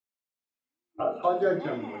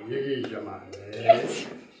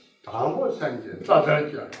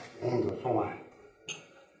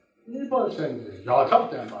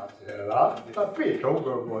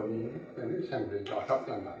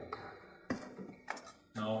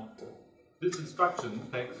Now, this instruction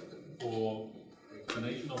text for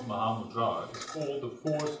explanation of Mahamudra is called the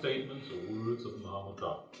 4 statements or words of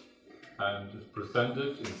Mahamudra, and is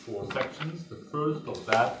presented in 4 sections. The first of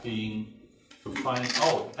that being to find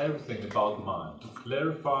out everything about the mind, to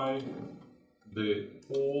clarify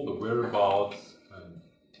all the whereabouts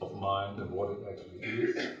of mind and what it actually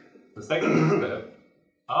is. The second step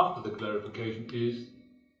after the clarification is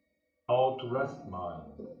how to rest mind,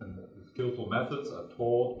 and the skillful methods are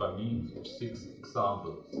taught by means of 6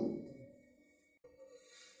 examples.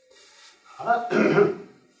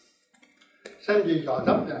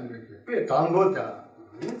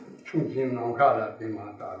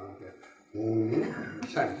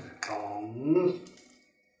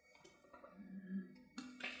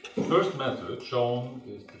 The first method shown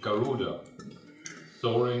is the Garuda,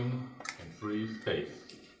 soaring in free space.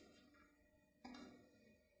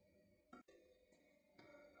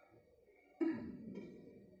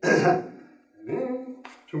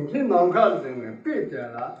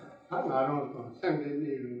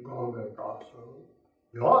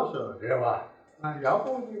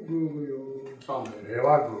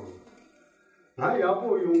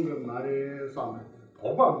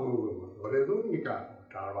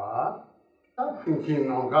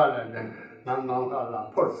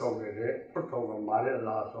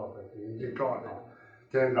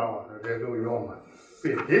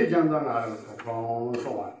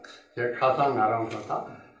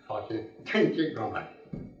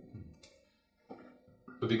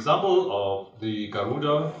 So the example of the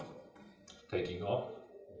Garuda taking off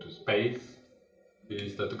into space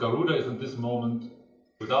is that the Garuda is in this moment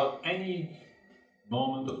without any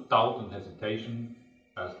moment of doubt and hesitation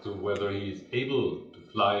as to whether he is able to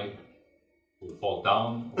fly or fall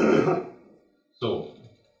down or not. So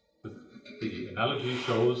the analogy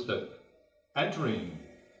shows that entering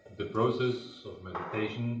the process of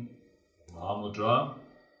meditation, Mahamudra,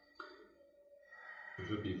 you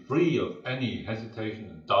should be free of any hesitation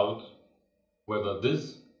and doubt whether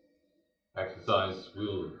this exercise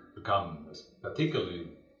will become particularly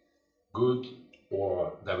good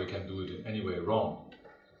or that we can do it in any way wrong.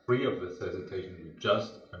 Free of this hesitation, we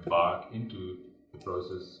just embark into the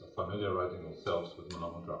process of familiarizing ourselves with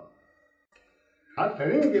Mahamudra.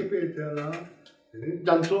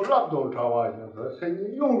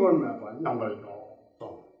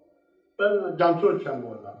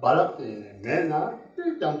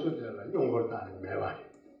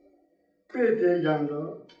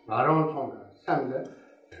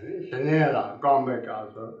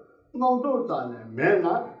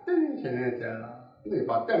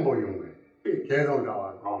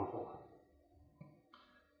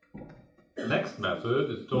 The next method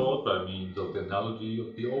is taught by means of the analogy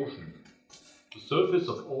of the ocean. The surface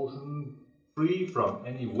of ocean, free from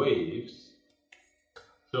any waves,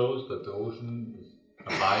 shows that the ocean is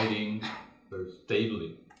abiding very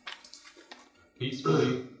stably,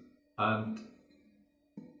 peacefully, and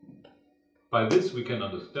by this we can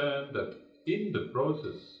understand that in the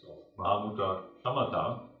process of Mahamudra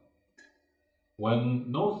Shamatha, when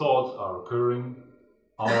no thoughts are occurring,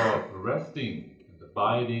 our resting and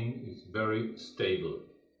abiding is very stable.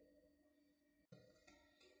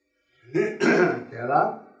 The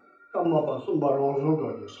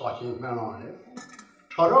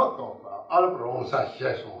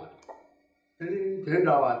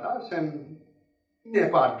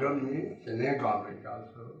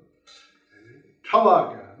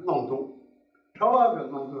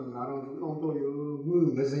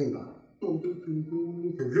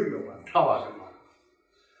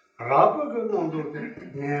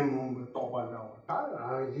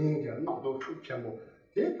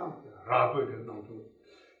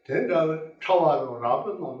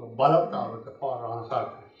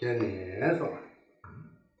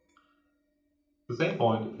same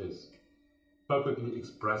point is perfectly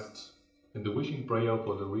expressed in the wishing prayer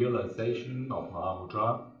for the realization of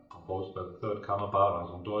Mahamudra, composed by the third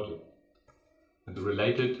Karmapa-quotation. And the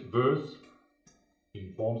related verse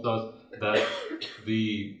informs us that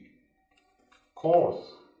the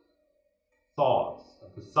coarse thoughts,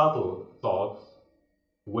 the subtle thoughts,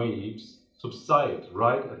 waves, subside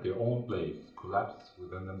right at their own place, collapse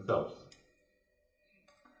within themselves.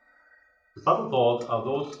 The subtle thoughts are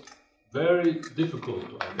those very difficult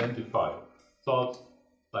to identify, thoughts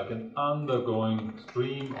like an underlying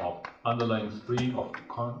stream of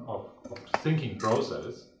thinking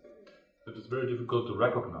process that is very difficult to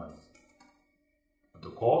recognize. The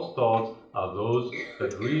coarse thoughts are those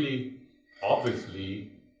that really,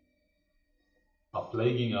 obviously, are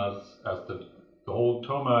plaguing us as the whole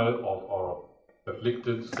turmoil of our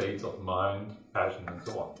afflicted states of mind, passion, and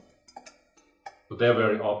so on. So they're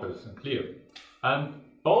very obvious and clear. And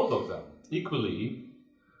both of them, equally,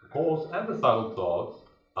 the coarse and the subtle thoughts,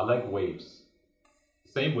 are like waves.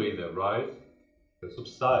 The same way they rise, they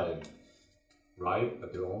subside, right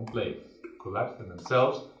at their own place, collapse in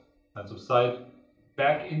themselves, and subside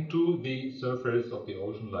back into the surface of the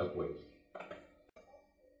ocean like waves.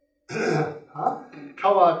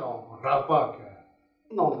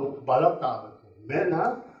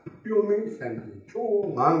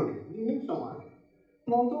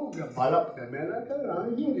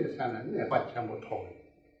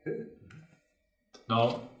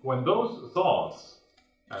 Now, when those thoughts,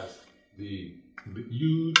 as the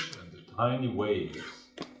huge and the tiny waves,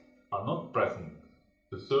 are not present,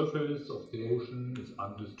 the surface of the ocean is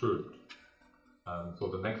undisturbed. And so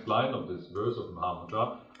the next line of this verse of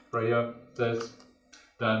Mahamudraprayer says,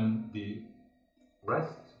 then the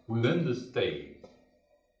rest within the state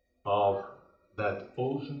of that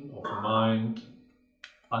ocean of mind,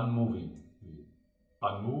 unmoving.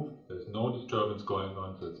 Unmoved, there's no disturbance going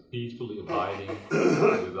on, so it's peacefully abiding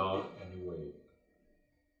without any wave.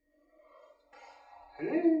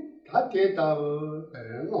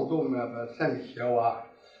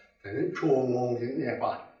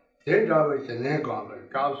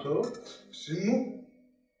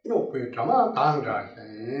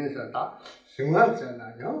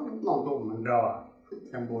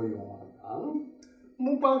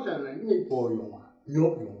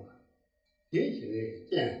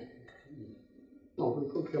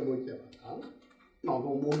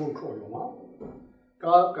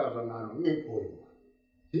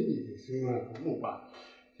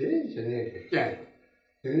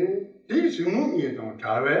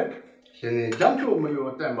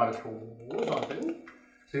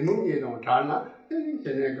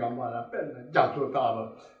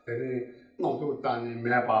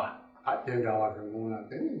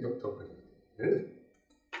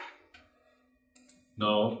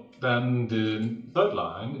 Now, then the third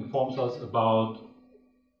line informs us about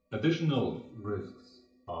additional risks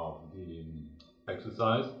of the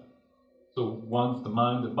exercise. So once the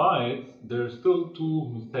mind abides, there are still two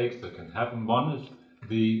mistakes that can happen. One is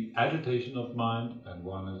the agitation of mind, and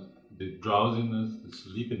one is the drowsiness, the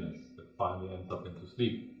sleepiness that finally ends up into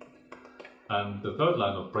sleep. And the third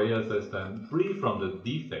line of prayer says then, free from the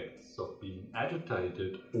defects of being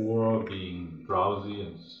agitated or being drowsy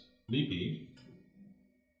and sleepy,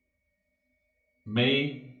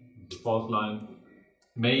 may, the fourth line,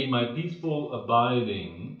 may my peaceful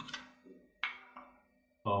abiding,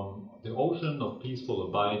 the ocean of peaceful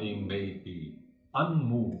abiding may be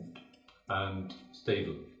unmoved and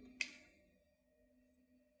stable.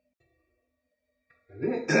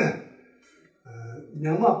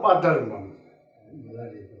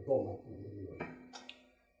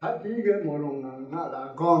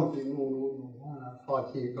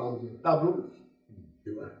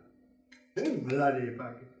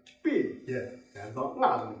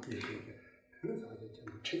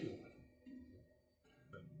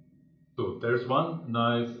 So there's one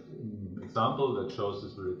nice example that shows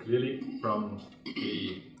this very clearly from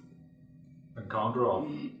the encounter of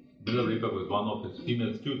Milarepa with one of his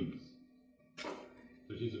female students.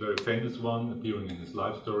 So she's a very famous one, appearing in his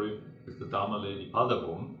life story, is the Dharma lady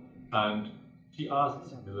Padabum, and she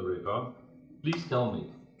asks Milarepa, please tell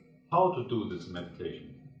me how to do this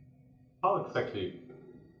meditation. How exactly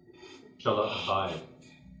shall I abide?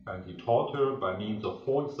 And he taught her by means of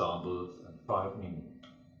 4 examples and 5 meanings.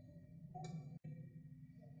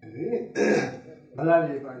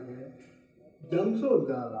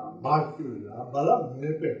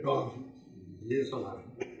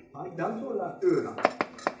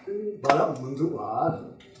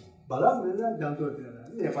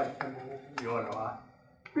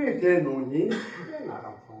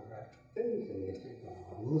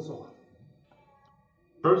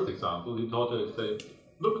 First example, he taught her to say,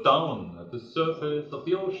 look down at the surface of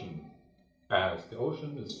the ocean, as the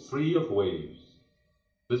ocean is free of waves.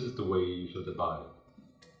 This is the way you should abide.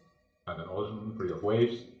 And an ocean free of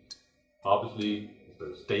waves, obviously, is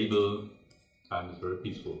very stable and is very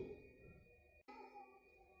peaceful.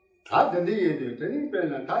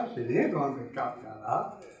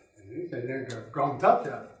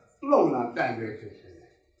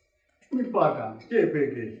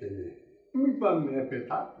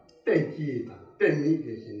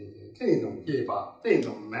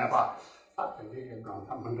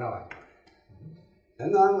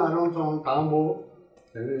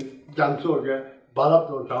 Balap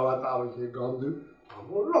to Tawata, she gone to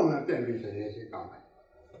long and then she come.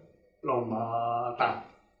 Long time.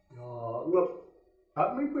 Look,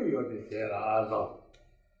 that may be your desire.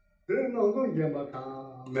 Then no go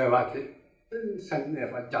Yamaka, Mevati, send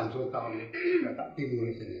never jump so down.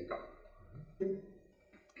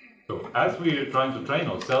 So, as we are trying to train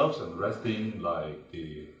ourselves and resting like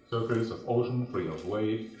the surface of ocean free of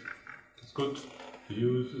waves, it's good to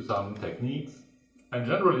use some techniques. And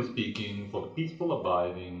generally speaking, for the peaceful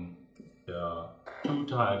abiding, there are two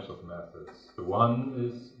types of methods. The one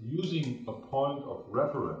is using a point of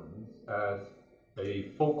reference as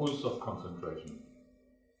a focus of concentration.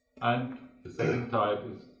 And the second type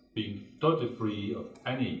is being totally free of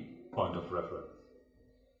any point of reference.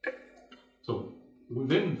 So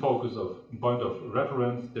within focus of point of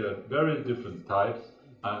reference, there are various different types,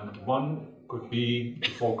 and one could be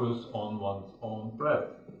to focus on one's own breath.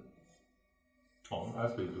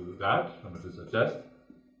 As we do that, I'm going to suggest,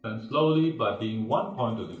 then slowly, by being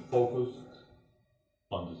one-pointedly focused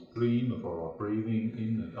on the stream of our breathing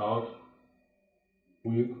in and out,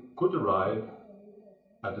 we could arrive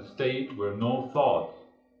at a state where no thought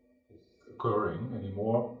is occurring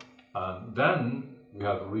anymore, and then we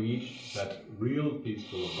have reached that real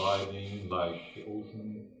peaceful abiding like the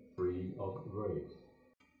ocean free of waves.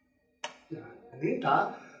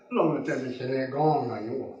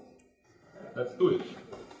 Let's do it.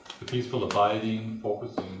 The peaceful abiding,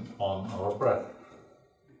 focusing on our breath.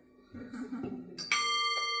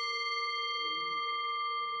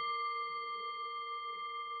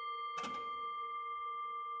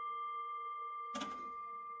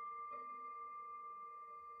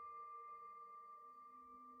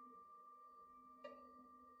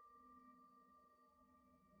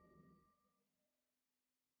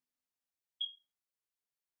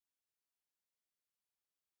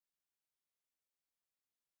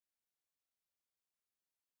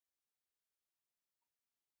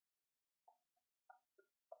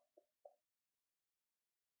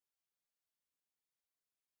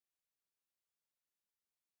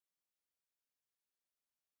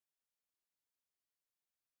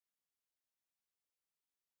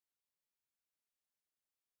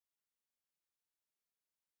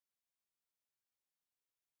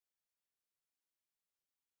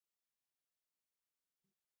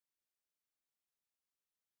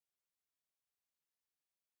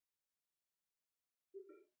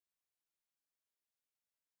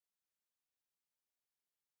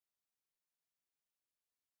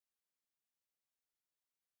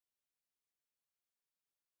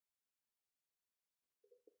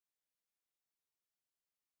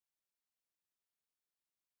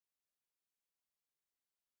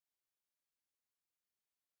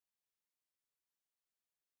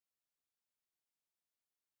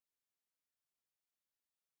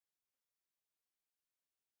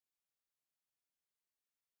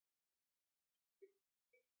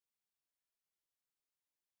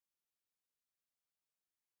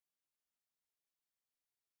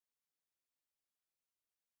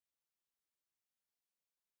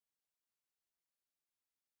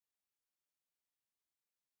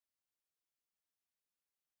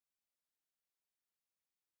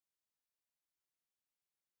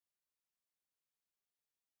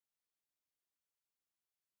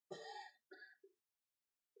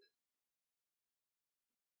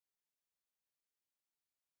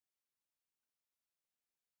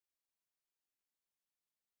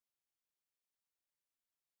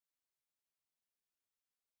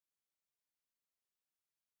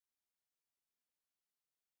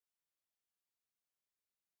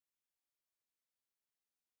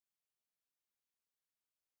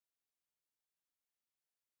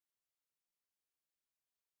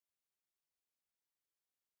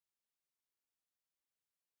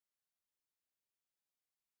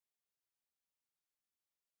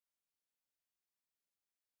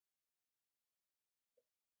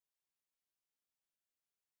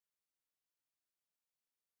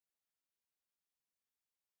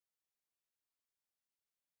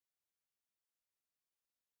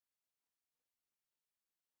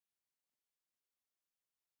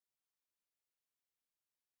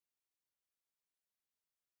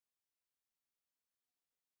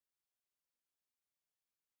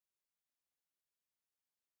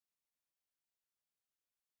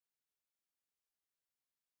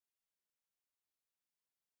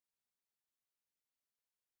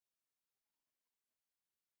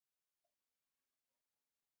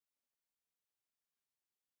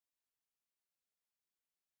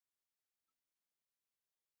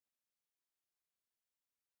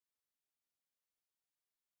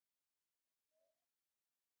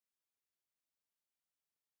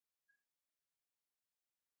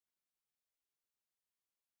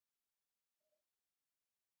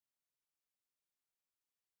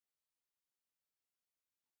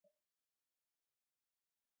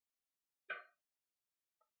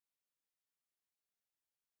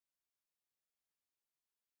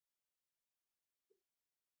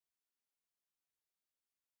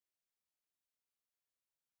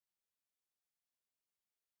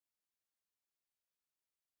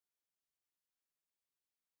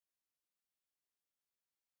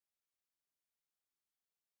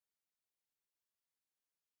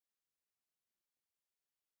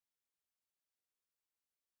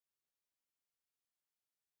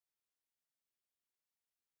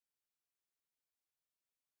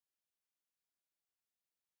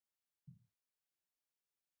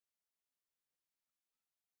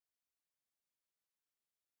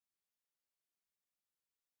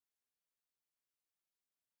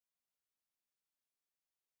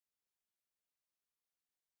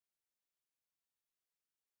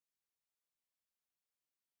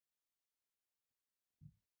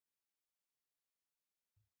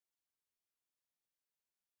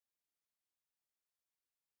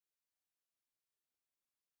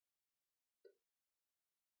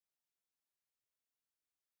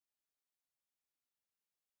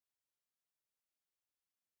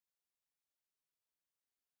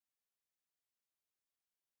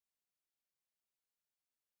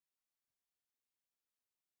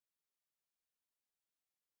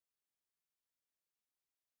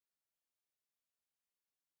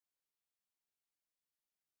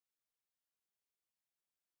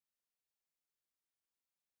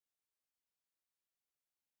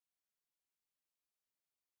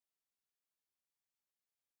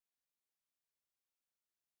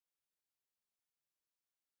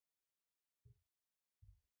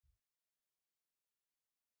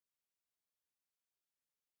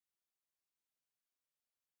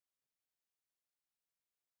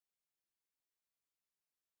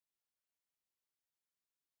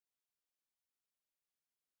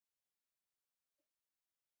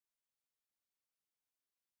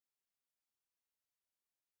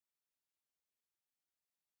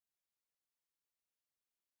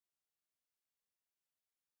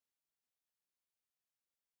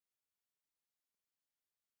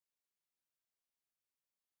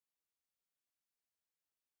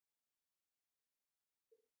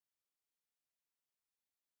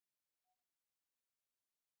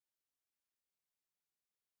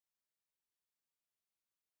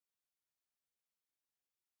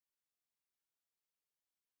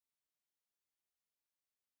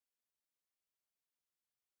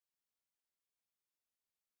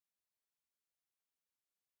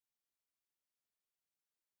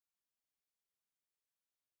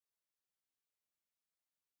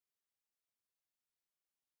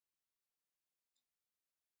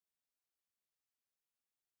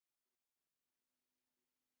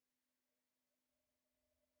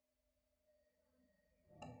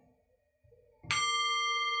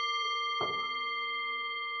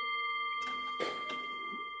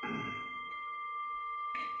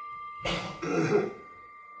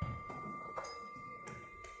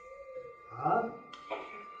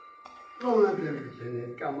 Non la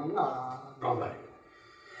televisione, camana, gamba.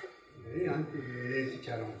 E anche si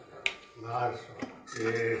c'erano marzo,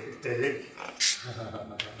 e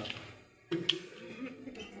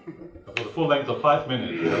For the full length of 5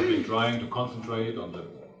 minutes, we have been trying to concentrate on the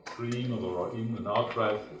stream of our in and out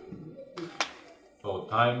breath. So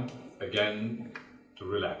time again to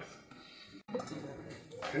relax.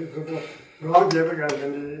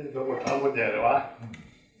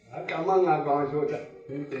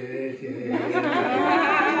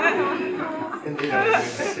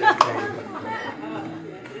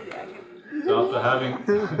 So after having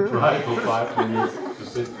tried for 5 minutes to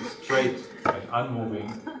sit straight and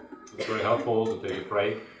unmoving, it's very helpful to take a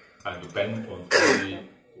break and to bend on slowly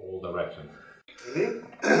all directions.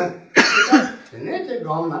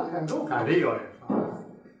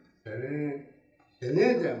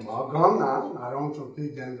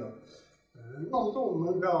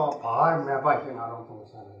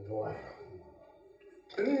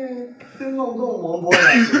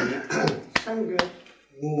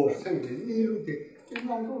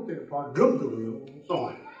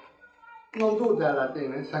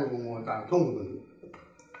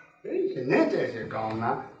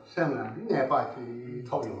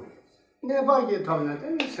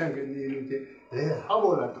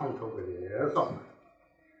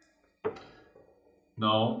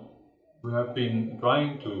 Now, we have been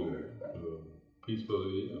trying to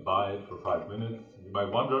peacefully abide for 5 minutes. You might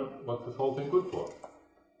wonder, what's this whole thing good for?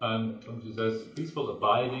 And she says, peaceful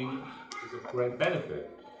abiding is of great benefit.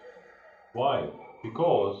 Why?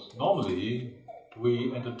 Because normally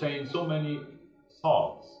we entertain so many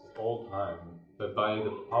thoughts all the time that by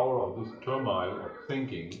the power of this turmoil of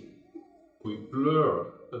thinking, we blur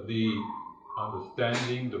the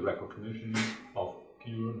understanding, the recognition of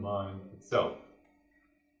pure mind itself.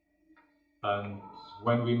 And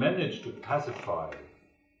when we manage to pacify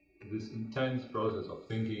this intense process of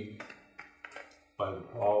thinking by the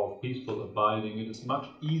power of peaceful abiding, it is much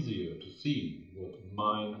easier to see what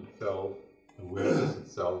mind itself, awareness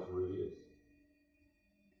itself really is.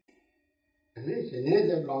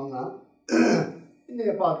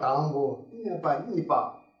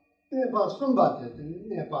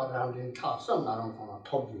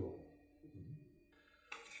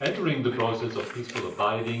 Entering the process of peaceful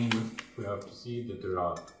abiding, we have to see that there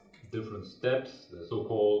are different steps, the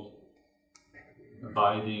so-called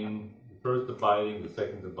abiding, the first abiding, the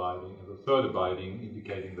second abiding, and the third abiding,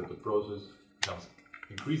 indicating that the process becomes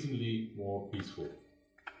increasingly more peaceful.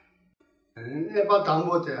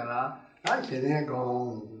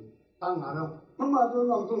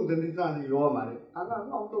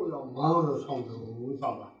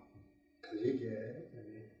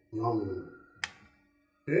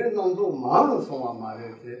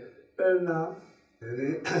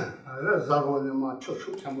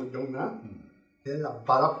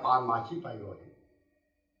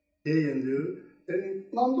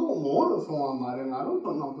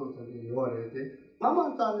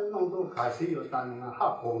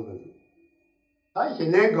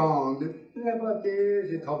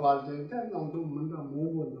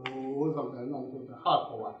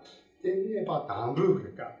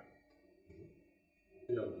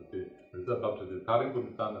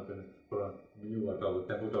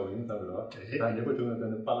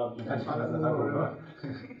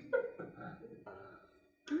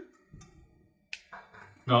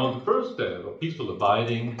 Now, the first step of peaceful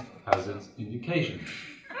abiding has its indications,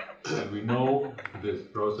 and we know this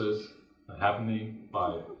process happening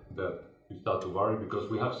by that we start to worry because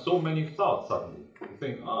we have so many thoughts suddenly. We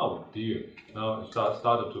think, oh dear, now I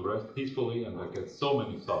started to rest peacefully and I get so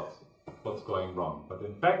many thoughts. What's going wrong? But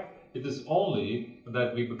in fact, it is only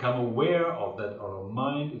that we become aware of that our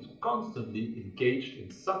mind is constantly engaged in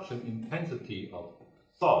such an intensity of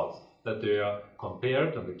thoughts that they are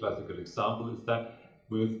compared, and the classical example is that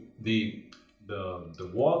with the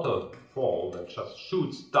waterfall that just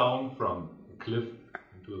shoots down from the cliff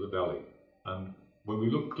into the valley. And when we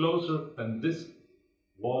look closer, then this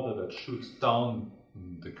water that shoots down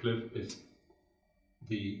the cliff is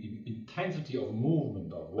the intensity of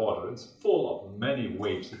movement of water. It's full of many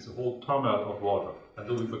waves, it's a whole turmoil of water. And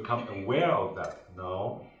so we become aware of that.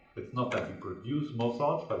 Now, it's not that we produce more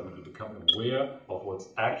thoughts, but we become aware of what's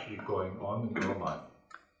actually going on in our mind.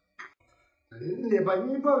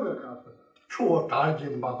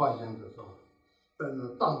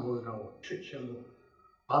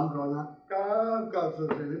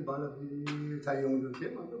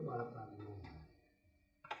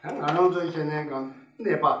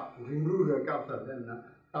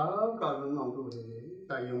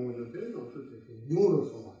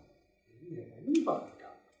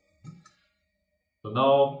 So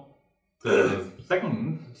now the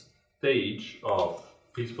second stage of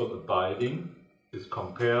peaceful abiding is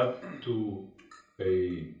compared to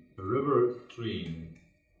a river stream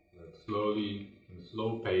that slowly, in a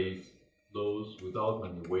slow pace, flows without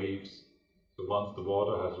many waves. So once the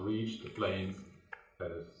water has reached the plains,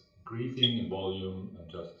 that is increasing in volume and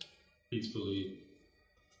just peacefully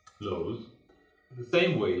flows. In the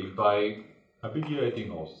same way, by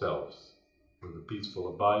habituating ourselves with a peaceful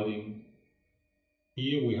abiding,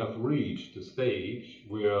 here we have reached the stage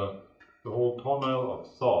where the whole turmoil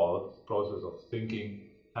of thoughts, process of thinking,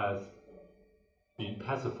 has been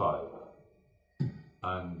pacified.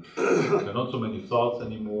 And there are not so many thoughts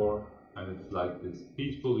anymore, and it's like this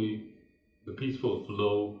the peaceful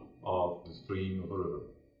flow of the stream of a river.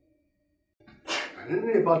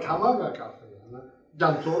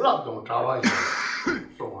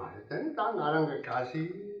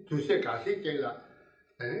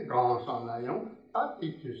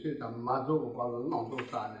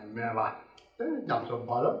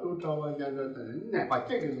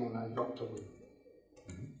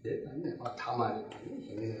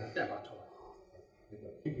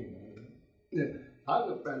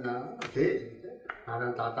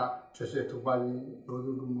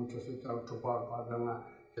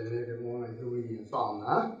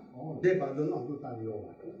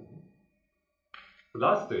 The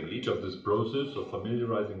last stage of this process of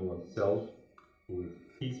familiarizing oneself with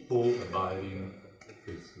peaceful abiding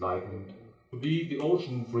is likened to be the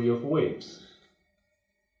ocean free of waves.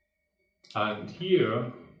 And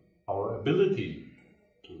here, our ability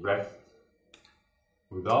to rest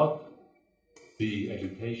without the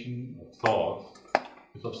agitation of thoughts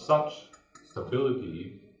is of such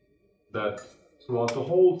stability that throughout the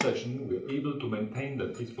whole session we are able to maintain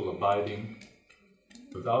that peaceful abiding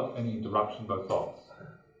without any interruption by thoughts.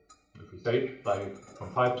 If we say, like from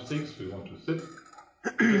 5 to 6 we want to sit,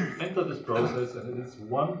 just enter this process, and it is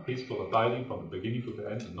one peaceful abiding from the beginning to the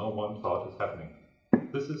end, and no one thought is happening.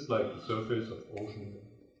 This is like the surface of ocean,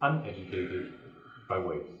 unagitated by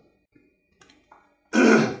waves.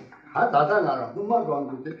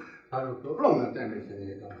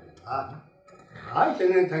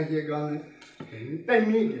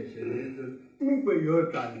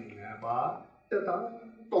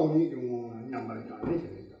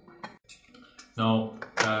 Now,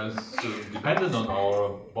 as dependent on our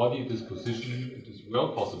body disposition, it is well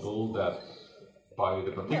possible that by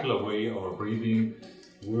the particular way our breathing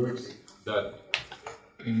works, that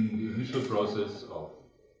in the initial process of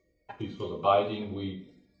peaceful abiding we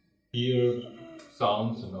hear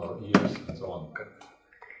sounds in our ears and so on.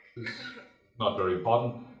 This is not very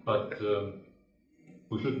important, but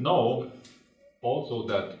we should know also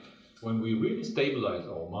that when we really stabilize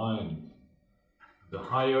our mind, the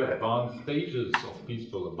higher advanced stages of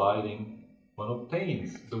peaceful abiding, one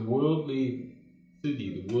obtains the worldly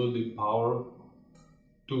siddhi, the worldly power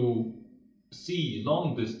to see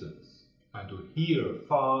long distance and to hear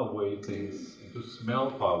far away things and to smell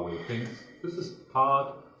far away things. This is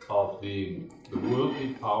part of the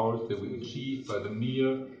worldly powers that we achieve by the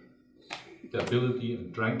mere stability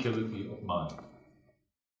and tranquility of mind.